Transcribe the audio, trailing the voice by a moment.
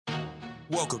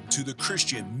Welcome to the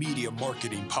Christian Media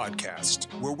Marketing Podcast,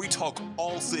 where we talk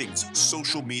all things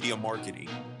social media marketing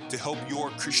to help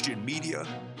your Christian media,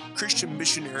 Christian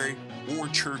missionary, or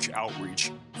church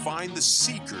outreach find the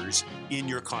seekers in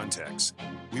your context.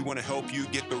 We want to help you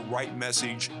get the right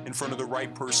message in front of the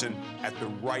right person at the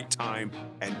right time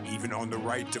and even on the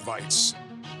right device.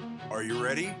 Are you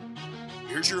ready?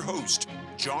 Here's your host,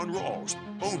 John Rawls,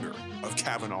 owner of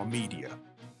Kavanaugh Media.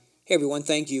 Hey everyone,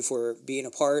 thank you for being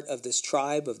a part of this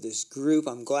tribe, of this group.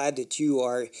 I'm glad that you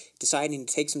are deciding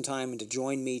to take some time and to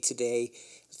join me today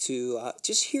to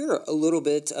just hear a little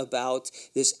bit about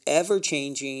this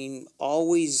ever-changing,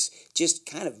 always just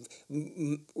kind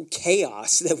of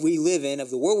chaos that we live in, of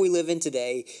the world we live in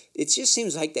today. It just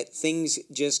seems like that things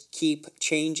just keep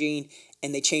changing,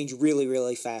 and they change really,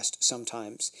 really fast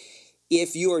sometimes.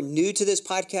 If you are new to this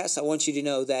podcast, I want you to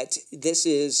know that this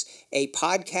is a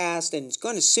podcast, and it's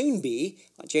going to soon be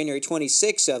on January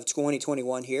 26th of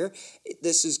 2021 here.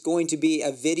 This is going to be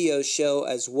a video show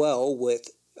as well, with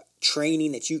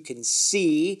training that you can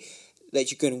see,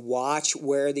 that you can watch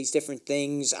where these different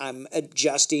things I'm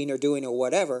adjusting or doing or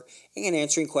whatever, and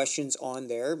answering questions on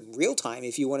there real time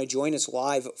if you want to join us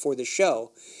live for the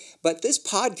show. But this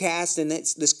podcast and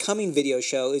this coming video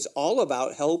show is all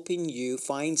about helping you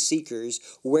find seekers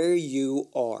where you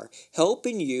are,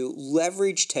 helping you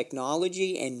leverage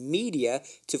technology and media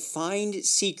to find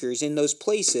seekers in those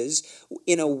places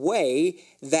in a way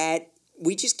that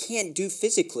we just can't do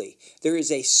physically. There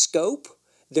is a scope,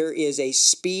 there is a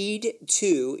speed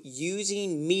to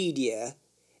using media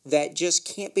that just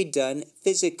can't be done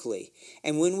physically.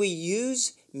 And when we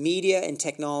use media and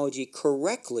technology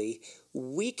correctly,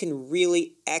 we can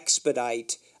really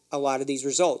expedite a lot of these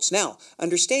results. Now,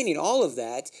 understanding all of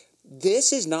that,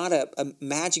 this is not a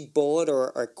magic bullet or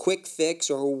a quick fix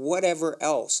or whatever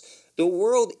else. The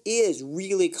world is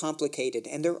really complicated,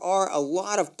 and there are a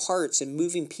lot of parts and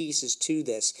moving pieces to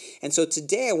this. And so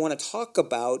today I want to talk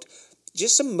about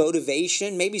just some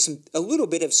motivation, maybe a little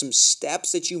bit of some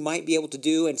steps that you might be able to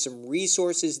do, and some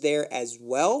resources there as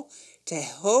well to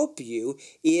help you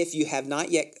if you have not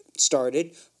yet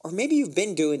started. Or maybe you've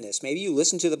been doing this. Maybe you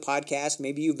listen to the podcast.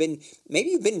 Maybe you've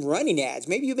been running ads.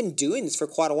 Maybe you've been doing this for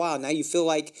quite a while. Now you feel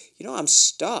like, I'm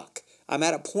stuck. I'm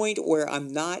at a point where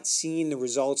I'm not seeing the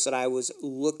results that I was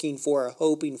looking for or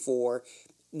hoping for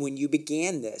when you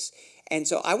began this. And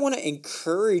so I want to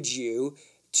encourage you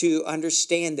to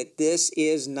understand that this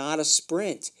is not a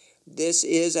sprint. This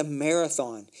is a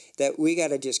marathon, that we got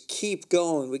to just keep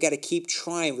going. We got to keep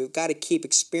trying. We've got to keep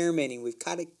experimenting. We've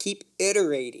got to keep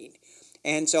iterating.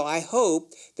 And so I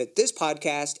hope that this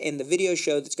podcast and the video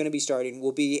show that's going to be starting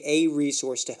will be a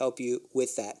resource to help you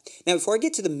with that. Now, before I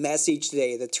get to the message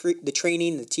today, the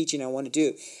training and the teaching I want to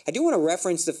do, I do want to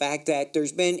reference the fact that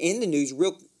there's been in the news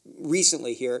real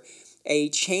recently here a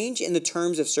change in the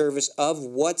terms of service of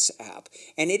WhatsApp,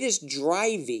 and it is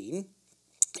driving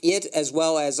it, as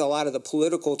well as a lot of the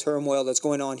political turmoil that's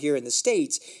going on here in the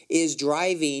States, is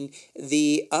driving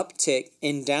the uptick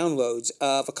in downloads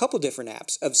of a couple different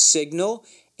apps, of Signal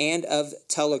and of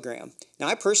Telegram. Now,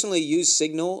 I personally use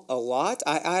Signal a lot.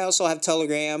 I also have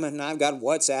Telegram, and I've got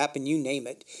WhatsApp, and you name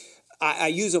it. I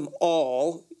use them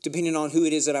all, depending on who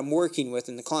it is that I'm working with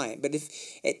in the client. But if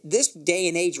at this day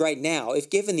and age right now, if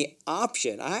given the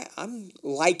option, I'm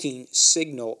liking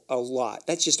Signal a lot.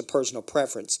 That's just a personal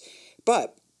preference.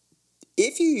 But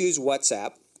if you use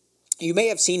WhatsApp, you may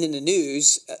have seen in the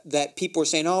news that people are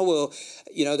saying,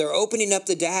 they're opening up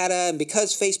the data, and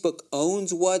because Facebook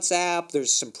owns WhatsApp,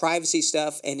 there's some privacy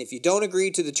stuff, and if you don't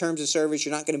agree to the terms of service,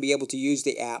 you're not going to be able to use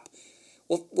the app.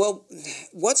 Well,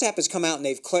 WhatsApp has come out and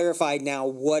they've clarified now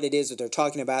what it is that they're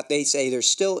talking about. They say they're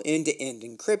still end-to-end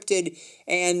encrypted,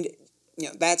 and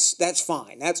that's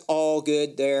fine. That's all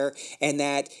good there, and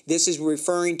that this is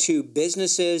referring to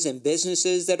businesses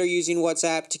that are using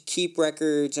WhatsApp to keep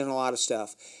records and a lot of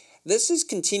stuff. This is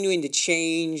continuing to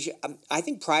change. I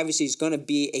think privacy is going to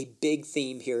be a big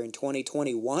theme here in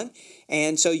 2021,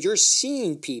 and so you're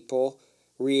seeing people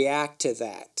react to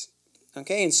that.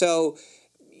 Okay, and so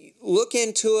look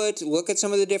into it. Look at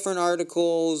some of the different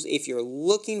articles. If you're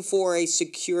looking for a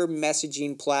secure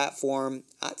messaging platform,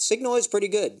 Signal is pretty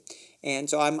good. And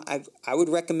so I would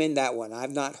recommend that one.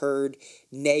 I've not heard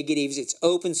negatives. It's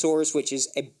open source, which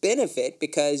is a benefit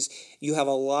because you have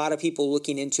a lot of people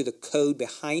looking into the code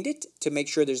behind it to make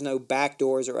sure there's no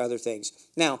backdoors or other things.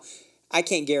 Now, I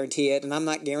can't guarantee it, and I'm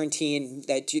not guaranteeing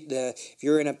that if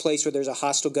you're in a place where there's a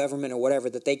hostile government or whatever,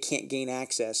 that they can't gain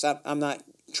access. I'm not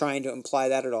trying to imply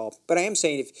that at all. But I am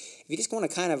saying if you just want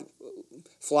to kind of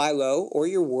fly low, or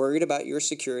you're worried about your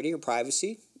security or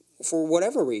privacy, for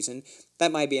whatever reason,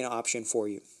 that might be an option for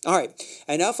you. All right,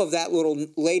 enough of that little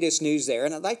latest news there.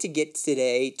 And I'd like to get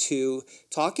today to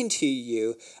talking to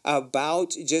you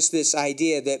about just this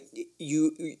idea that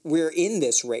we're in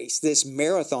this race, this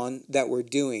marathon that we're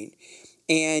doing.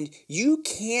 And you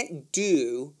can't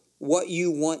do what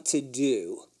you want to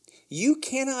do. You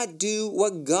cannot do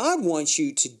what God wants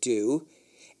you to do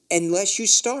unless you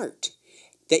start.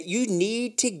 That you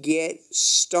need to get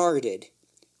started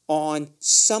on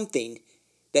something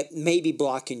that may be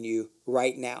blocking you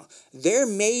right now. There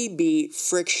may be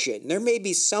friction. There may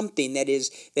be something that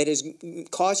is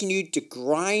causing you to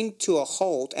grind to a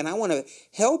halt, and I want to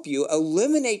help you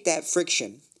eliminate that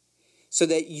friction so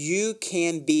that you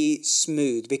can be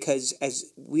smooth, because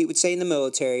as we would say in the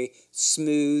military,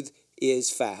 smooth is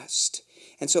fast.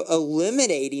 And so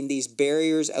eliminating these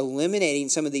barriers, eliminating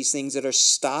some of these things that are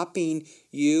stopping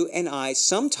you and I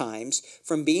sometimes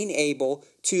from being able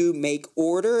to make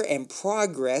order and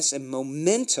progress and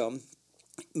momentum,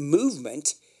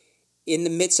 movement in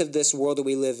the midst of this world that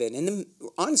we live in,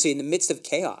 honestly, in the midst of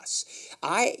chaos.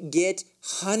 I get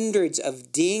hundreds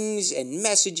of dings and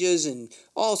messages and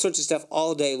all sorts of stuff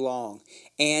all day long,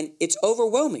 and it's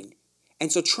overwhelming.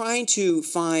 And so trying to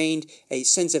find a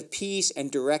sense of peace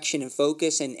and direction and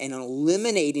focus and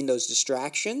eliminating those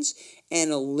distractions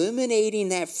and eliminating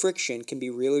that friction can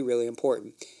be really, really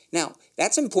important. Now,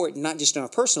 that's important not just in our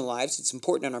personal lives, it's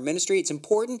important in our ministry, it's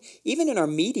important even in our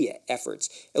media efforts,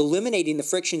 eliminating the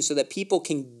friction so that people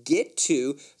can get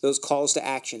to those calls to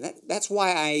action. That's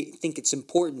why I think it's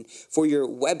important for your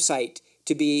website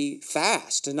to be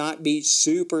fast, to not be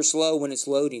super slow when it's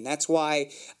loading. That's why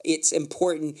it's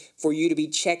important for you to be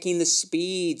checking the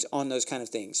speeds on those kind of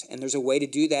things. And there's a way to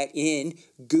do that in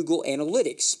Google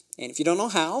Analytics. And if you don't know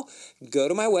how, go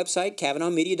to my website,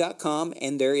 CavanaughMedia.com,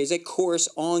 and there is a course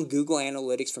on Google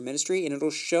Analytics for ministry, and it'll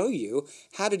show you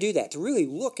how to do that, to really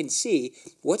look and see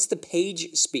what's the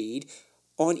page speed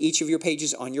on each of your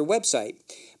pages on your website.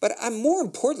 But more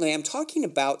importantly, I'm talking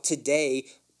about today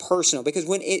personal, because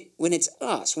when it's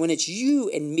us, when it's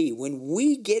you and me, when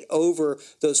we get over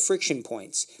those friction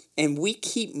points and we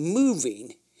keep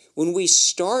moving, when we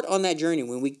start on that journey,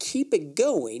 when we keep it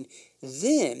going,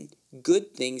 then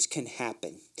good things can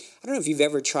happen. I don't know if you've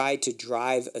ever tried to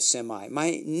drive a semi.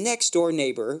 My next door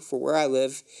neighbor, for where I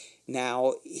live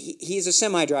now, he's a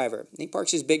semi driver. He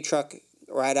parks his big truck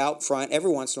right out front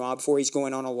every once in a while before he's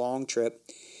going on a long trip.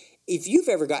 If you've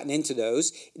ever gotten into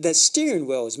those, the steering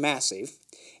wheel is massive.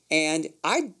 And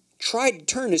I tried to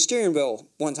turn the steering wheel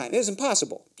one time. It was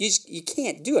impossible. You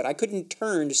can't do it. I couldn't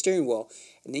turn the steering wheel.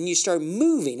 And then you start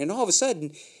moving, and all of a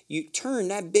sudden, you turn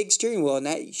that big steering wheel, and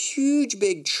that huge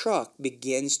big truck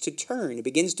begins to turn. It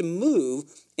begins to move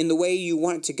in the way you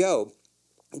want it to go.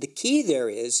 The key there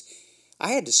is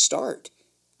I had to start.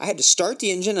 I had to start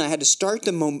the engine, and I had to start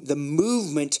the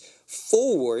movement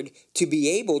forward to be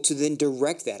able to then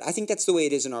direct that. I think that's the way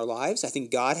it is in our lives. I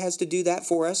think God has to do that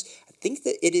for us. I think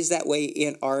that it is that way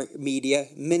in our media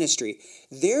ministry.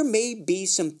 There may be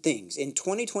some things in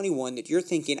 2021 that you're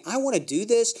thinking, I want to do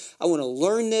this, I want to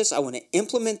learn this, I want to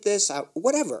implement this,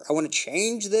 whatever. I want to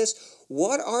change this.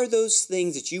 What are those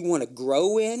things that you want to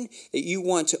grow in, that you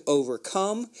want to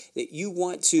overcome, that you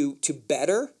want to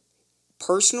better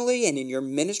personally and in your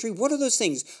ministry? What are those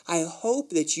things? I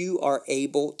hope that you are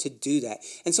able to do that.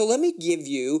 And so let me give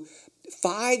you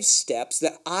 5 steps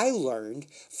that I learned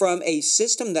from a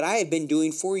system that I have been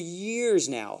doing for years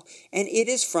now. And it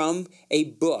is from a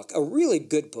book, a really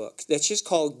good book, that's just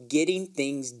called Getting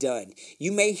Things Done.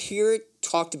 You may hear it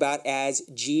talked about as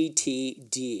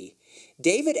GTD.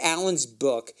 David Allen's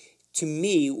book, to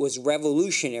me, was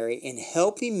revolutionary in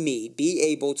helping me be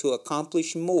able to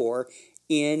accomplish more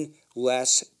in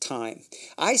less time.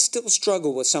 I still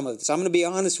struggle with some of this. I'm going to be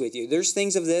honest with you. There's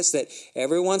things of this that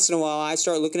every once in a while I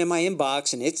start looking at my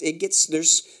inbox and it gets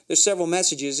there's several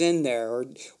messages in there,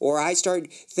 or I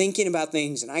start thinking about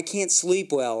things and I can't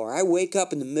sleep well, or I wake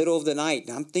up in the middle of the night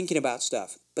and I'm thinking about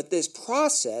stuff. But this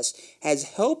process has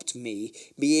helped me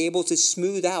be able to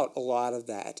smooth out a lot of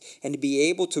that and to be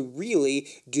able to really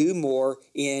do more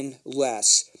in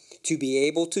less, to be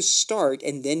able to start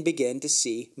and then begin to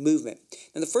see movement.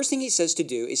 Now, the first thing he says to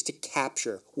do is to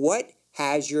capture what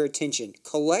has your attention.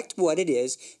 Collect what it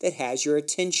is that has your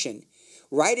attention.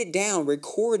 Write it down,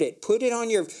 record it, put it on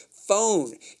your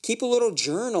phone. Keep a little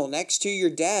journal next to your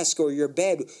desk or your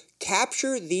bed.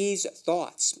 Capture these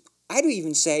thoughts. I'd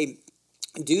even say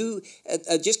do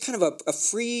just kind of a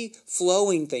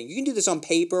free-flowing thing. You can do this on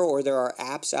paper, or there are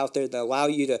apps out there that allow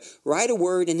you to write a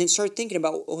word and then start thinking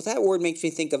about, well, that word makes me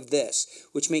think of this,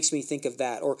 which makes me think of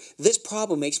that, or this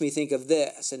problem makes me think of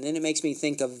this, and then it makes me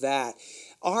think of that.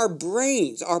 our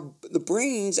brains, the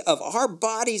brains of our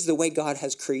bodies, the way God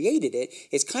has created it,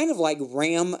 is kind of like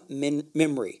RAM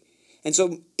memory. And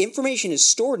so information is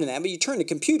stored in that, but you turn the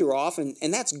computer off and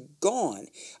that's gone.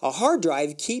 A hard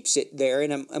drive keeps it there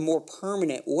in a more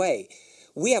permanent way.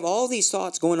 We have all these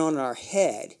thoughts going on in our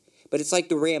head, but it's like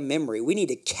the RAM memory. We need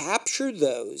to capture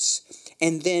those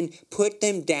and then put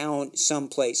them down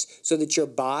someplace so that your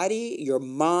body, your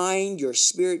mind, your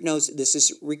spirit knows that this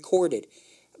is recorded.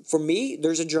 For me,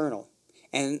 there's a journal,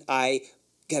 and I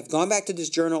have gone back to this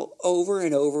journal over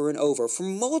and over and over for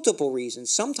multiple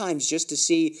reasons. Sometimes just to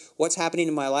see what's happening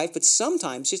in my life, but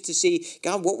sometimes just to see,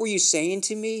 God, what were you saying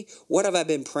to me? What have I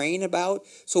been praying about?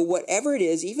 So whatever it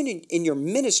is, even in your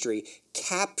ministry,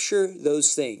 capture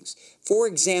those things. For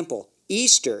example,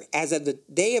 Easter, as of the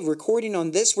day of recording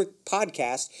on this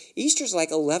podcast, Easter's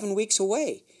like 11 weeks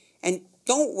away. And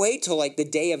don't wait till like the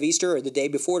day of Easter or the day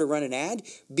before to run an ad.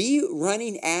 Be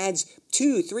running ads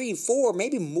 2, 3, 4,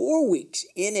 maybe more weeks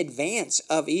in advance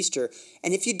of Easter.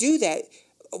 And if you do that,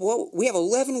 well, we have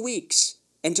 11 weeks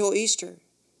until Easter.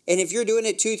 And if you're doing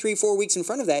it 2, 3, 4 weeks in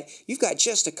front of that, you've got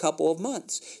just a couple of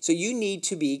months. So you need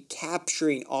to be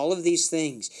capturing all of these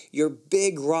things, your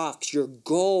big rocks, your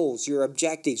goals, your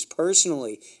objectives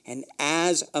personally and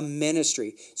as a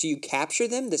ministry. So you capture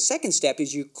them. The second step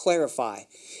is you clarify.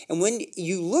 And when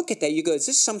you look at that, you go, is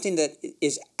this something that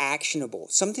is actionable?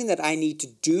 Something that I need to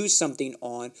do something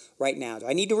on right now? Do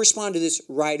I need to respond to this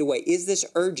right away? Is this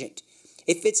urgent?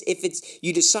 If it's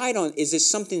you decide on, is this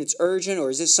something that's urgent,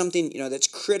 or is this something that's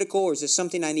critical, or is this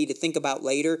something I need to think about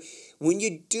later? When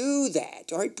you do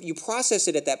that, all right, you process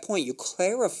it at that point, you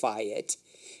clarify it,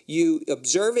 you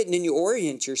observe it, and then you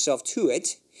orient yourself to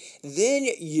it. Then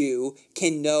you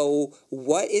can know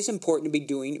what is important to be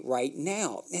doing right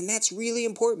now. And that's really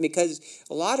important because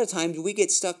a lot of times we get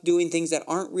stuck doing things that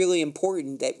aren't really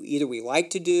important that either we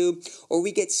like to do, or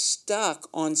we get stuck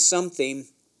on something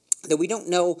that we don't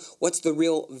know what's the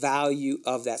real value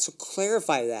of that. So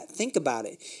clarify that. Think about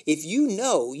it. If you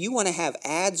know you want to have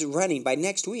ads running by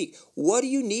next week, what do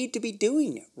you need to be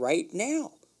doing right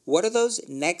now? What are those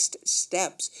next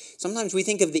steps? Sometimes we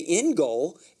think of the end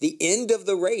goal, the end of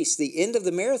the race, the end of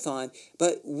the marathon,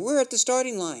 but we're at the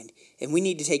starting line, and we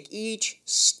need to take each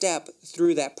step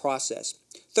through that process.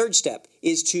 Third step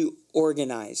is to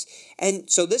organize. And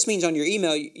so this means on your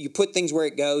email, you put things where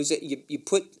it goes. You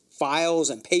put files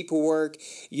and paperwork.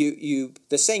 You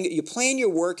plan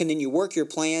your work and then you work your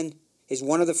plan is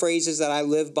one of the phrases that I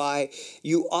live by.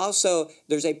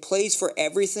 There's a place for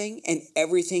everything and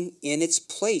everything in its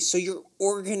place. So you're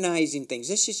organizing things.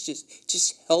 This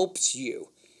just helps you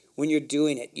when you're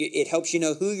doing it. It helps you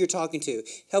know who you're talking to.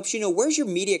 Helps you know where's your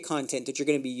media content that you're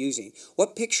going to be using.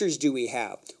 What pictures do we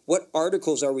have? What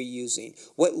articles are we using?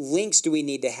 What links do we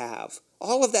need to have?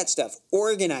 All of that stuff.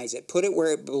 Organize it. Put it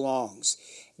where it belongs.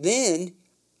 Then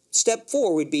step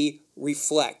 4 would be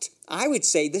reflect. I would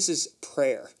say this is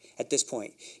prayer at this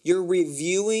point. You're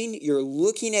reviewing, you're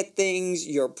looking at things,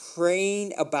 you're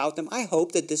praying about them. I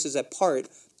hope that this is a part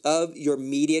of your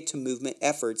media to movement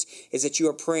efforts, is that you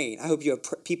are praying. I hope you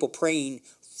have people praying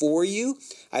for you.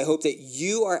 I hope that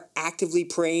you are actively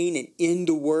praying and in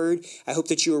the Word. I hope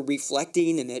that you are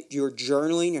reflecting and that you're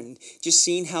journaling and just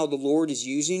seeing how the Lord is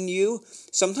using you.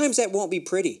 Sometimes that won't be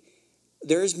pretty.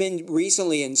 There's been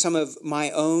recently in some of my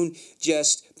own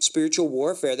just spiritual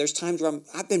warfare, there's times where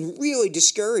I've been really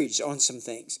discouraged on some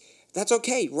things. That's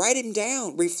okay. Write them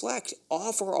down. Reflect.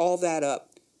 Offer all that up.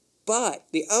 But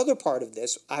the other part of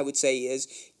this, I would say, is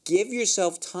give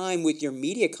yourself time with your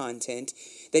media content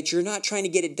that you're not trying to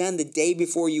get it done the day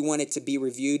before you want it to be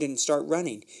reviewed and start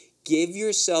running. Give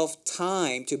yourself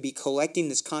time to be collecting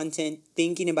this content,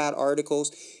 thinking about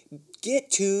articles.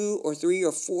 Get 2 or 3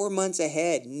 or 4 months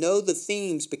ahead. Know the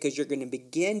themes, because you're going to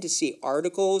begin to see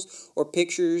articles or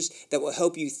pictures that will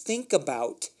help you think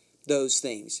about those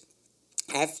things.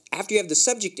 After you have the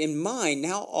subject in mind,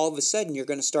 now all of a sudden you're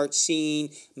going to start seeing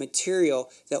material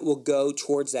that will go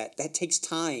towards that. That takes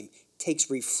time,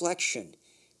 takes reflection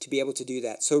to be able to do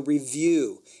that. So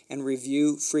review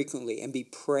frequently and be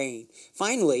praying.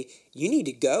 Finally, you need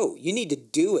to go. You need to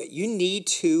do it. You need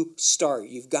to start.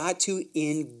 You've got to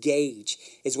engage,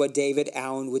 is what David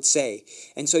Allen would say.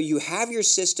 And so you have your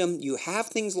system. You have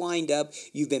things lined up.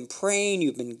 You've been praying.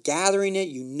 You've been gathering it.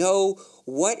 You know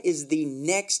what is the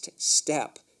next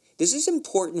step. This is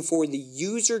important for the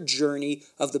user journey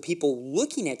of the people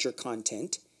looking at your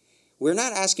content. We're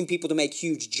not asking people to make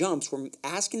huge jumps. We're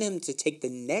asking them to take the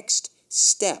next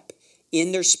step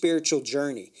in their spiritual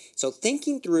journey. So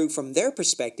thinking through from their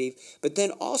perspective, but then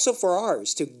also for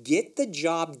ours, to get the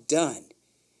job done.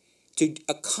 to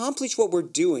accomplish what we're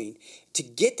doing, to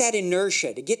get that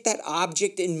inertia, to get that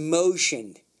object in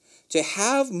motion, to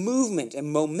have movement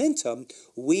and momentum,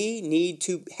 we need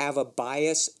to have a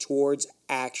bias towards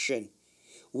action.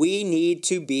 We need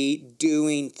to be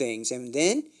doing things, and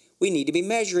then we need to be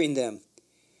measuring them.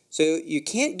 So you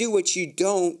can't do what you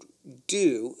don't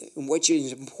do and what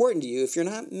is important to you if you're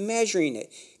not measuring it.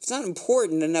 If it's not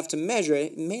important enough to measure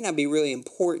it, it may not be really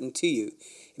important to you.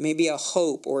 It may be a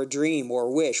hope or a dream or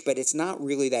a wish, but it's not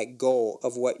really that goal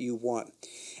of what you want.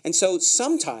 And so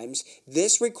sometimes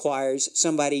this requires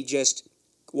somebody just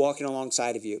walking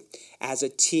alongside of you. As a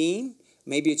team,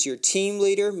 maybe it's your team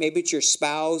leader, maybe it's your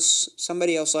spouse,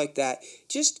 somebody else like that,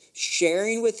 just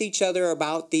sharing with each other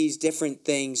about these different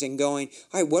things and going,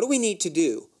 all right, what do we need to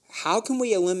do? How can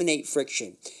we eliminate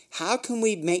friction? How can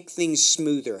we make things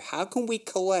smoother? How can we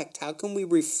collect? How can we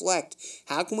reflect?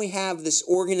 How can we have this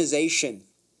organization?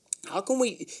 How can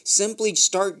we simply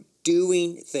start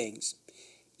doing things?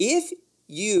 If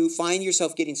you find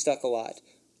yourself getting stuck a lot,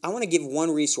 I want to give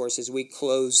one resource as we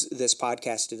close this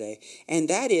podcast today, and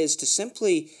that is to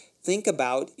simply think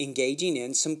about engaging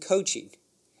in some coaching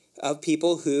of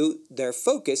people who their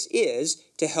focus is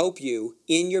to help you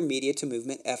in your media to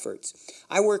movement efforts.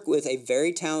 I work with a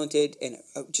very talented and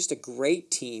just a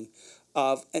great team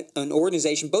of an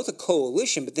organization, both a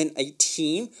coalition, but then a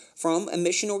team from a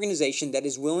mission organization that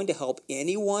is willing to help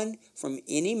anyone from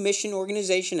any mission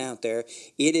organization out there.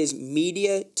 It is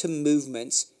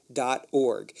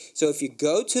mediaToMovements.org. So if you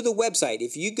go to the website,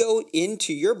 if you go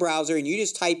into your browser and you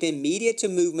just type in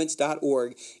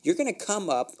mediaToMovements.org, you're going to come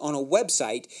up on a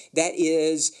website that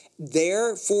is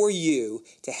there for you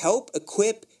to help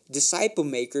equip disciple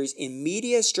makers in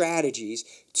media strategies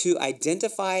to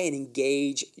identify and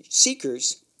engage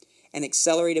seekers and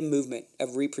accelerate a movement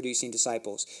of reproducing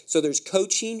disciples. So there's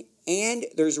coaching and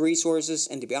there's resources,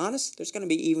 and to be honest, there's going to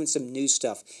be even some new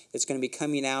stuff that's going to be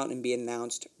coming out and be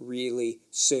announced really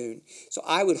soon. So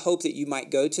I would hope that you might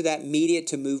go to that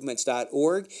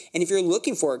mediaToMovements.org, and if you're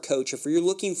looking for a coach, if you're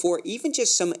looking for even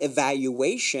just some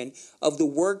evaluation of the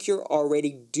work you're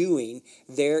already doing,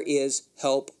 there is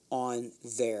help on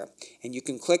there. And you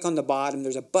can click on the bottom,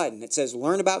 there's a button that says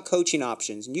learn about coaching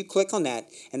options, and you click on that,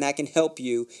 and that can help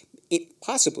you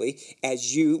possibly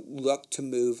as you look to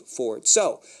move forward.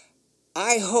 So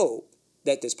I hope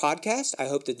that this podcast, I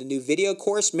hope that the new video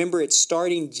course, remember it's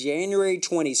starting January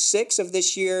 26th of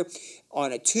this year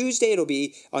on a Tuesday. It'll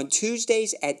be on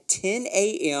Tuesdays at 10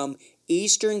 a.m.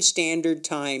 Eastern Standard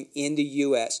Time in the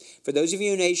U.S. For those of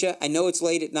you in Asia, I know it's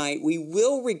late at night. We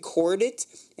will record it,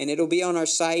 and it'll be on our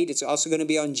site. It's also going to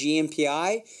be on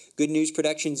GMPI, Good News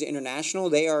Productions International.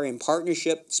 They are in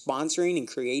partnership sponsoring and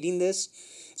creating this.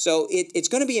 So it's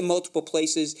going to be in multiple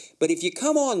places, but if you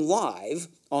come on live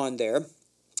on there,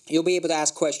 you'll be able to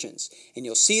ask questions, and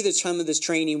you'll see the time of this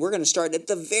training. We're going to start at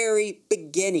the very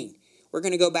beginning. We're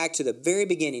going to go back to the very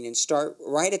beginning and start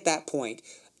right at that point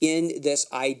in this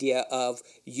idea of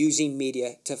using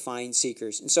media to find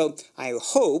seekers. And so I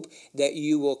hope that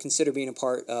you will consider being a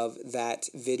part of that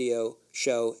video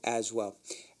show as well.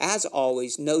 As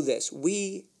always, know this,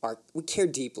 we care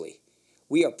deeply.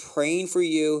 We are praying for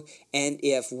you, and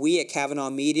if we at Kavanaugh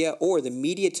Media or the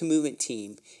Media to Movement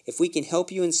team, if we can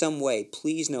help you in some way,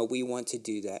 please know we want to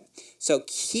do that. So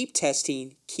keep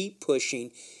testing, keep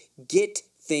pushing, get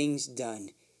things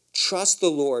done. Trust the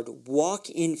Lord, walk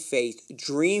in faith,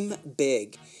 dream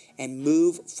big, and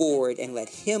move forward and let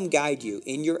Him guide you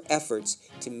in your efforts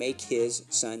to make His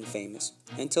Son famous.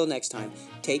 Until next time,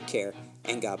 take care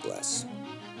and God bless.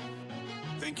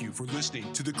 Thank you for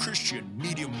listening to the Christian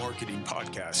Media Marketing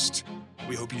Podcast.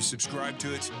 We hope you subscribe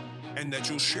to it and that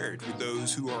you'll share it with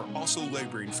those who are also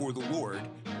laboring for the Lord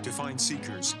to find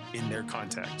seekers in their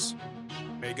contacts.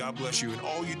 May God bless you in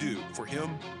all you do for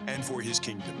Him and for His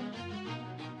kingdom.